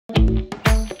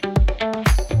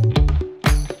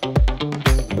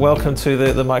welcome to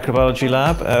the microbiology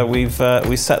lab.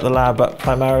 We set the lab up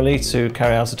primarily to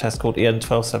carry out a test called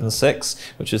EN1276,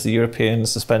 which is the European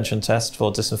suspension test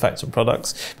for disinfectant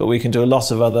products, but we can do a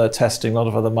lot of other testing, a lot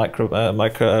of other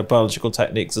microbiological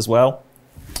techniques as well.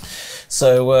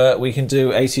 So we can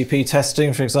do ATP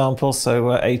testing, for example. So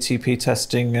ATP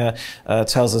testing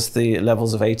tells us the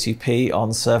levels of ATP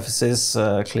on surfaces,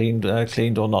 cleaned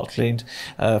or not cleaned,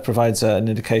 provides an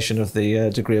indication of the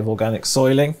degree of organic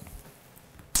soiling.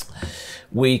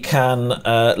 We can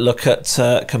look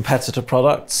at competitor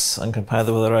products and compare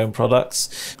them with our own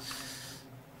products.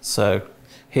 So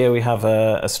here we have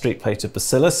a streak plate of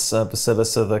Bacillus.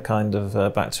 Bacillus are the kind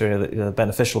of bacteria,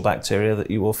 beneficial bacteria that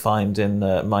you will find in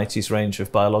Mitie's range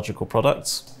of biological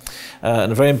products.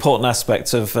 And a very important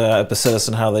aspect of Bacillus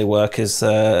and how they work is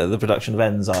the production of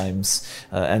enzymes.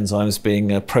 Enzymes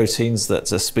being proteins that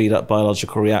speed up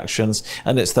biological reactions,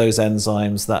 and it's those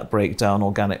enzymes that break down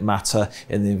organic matter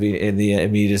in the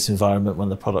immediate environment when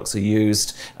the products are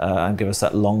used and give us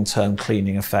that long-term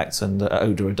cleaning effect and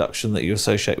odor reduction that you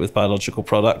associate with biological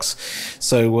products.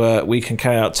 So we can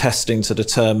carry out testing to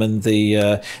determine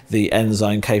the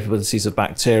enzyme capabilities of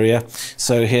bacteria.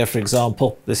 So here, for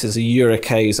example, this is a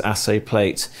uricase assay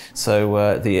plate.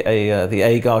 So the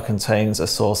agar contains a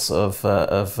source of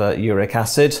uric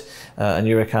acid, and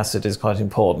uric acid is quite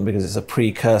important because it's a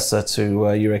precursor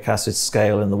to uric acid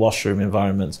scale in the washroom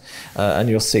environment. And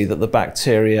you'll see that the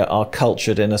bacteria are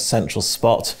cultured in a central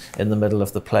spot in the middle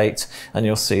of the plate, and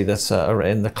you'll see that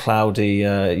in the cloudy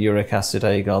uric acid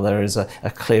agar there is a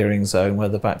clearing zone where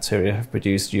the bacteria have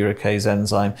produced uricase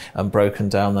enzyme and broken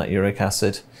down that uric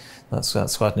acid.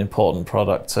 That's quite an important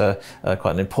product,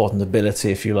 quite an important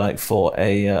ability, if you like, for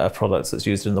a product that's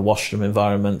used in the washroom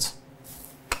environment.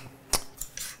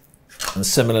 And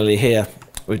similarly here,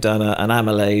 we've done an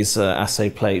amylase assay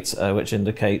plate, which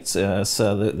indicates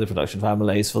the production of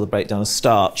amylase for the breakdown of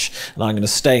starch. And I'm going to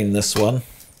stain this one.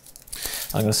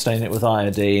 I'm going to stain it with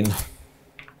iodine.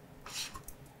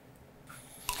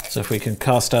 So if we can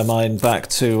cast our mind back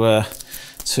to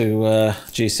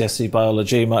GCSE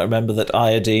biology, you might remember that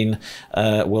iodine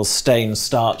will stain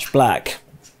starch black.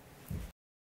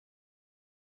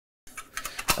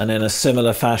 And in a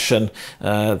similar fashion,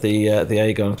 the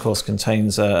agar, of course,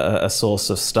 contains a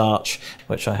source of starch,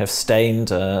 which I have stained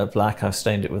black. I've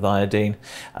stained it with iodine.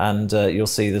 And you'll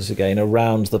see that, again,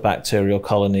 around the bacterial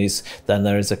colonies, then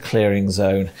there is a clearing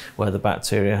zone where the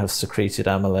bacteria have secreted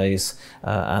amylase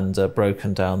and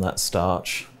broken down that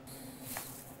starch.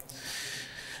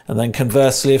 And then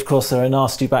conversely, of course, there are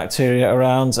nasty bacteria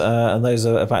around, and those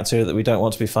are bacteria that we don't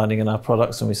want to be finding in our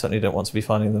products, and we certainly don't want to be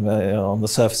finding them on the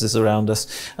surfaces around us.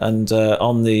 And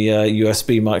on the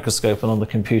USB microscope and on the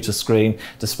computer screen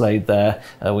displayed there,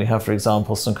 we have, for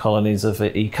example, some colonies of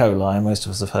E. coli, and most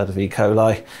of us have heard of E.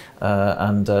 coli,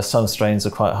 and some strains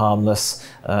are quite harmless,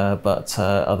 but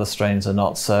other strains are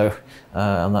not so,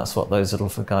 and that's what those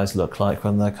little guys look like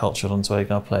when they're cultured onto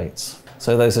agar plates.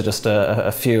 So those are just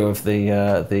a few of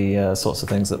the sorts of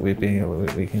things that we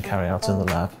can carry out in the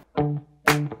lab.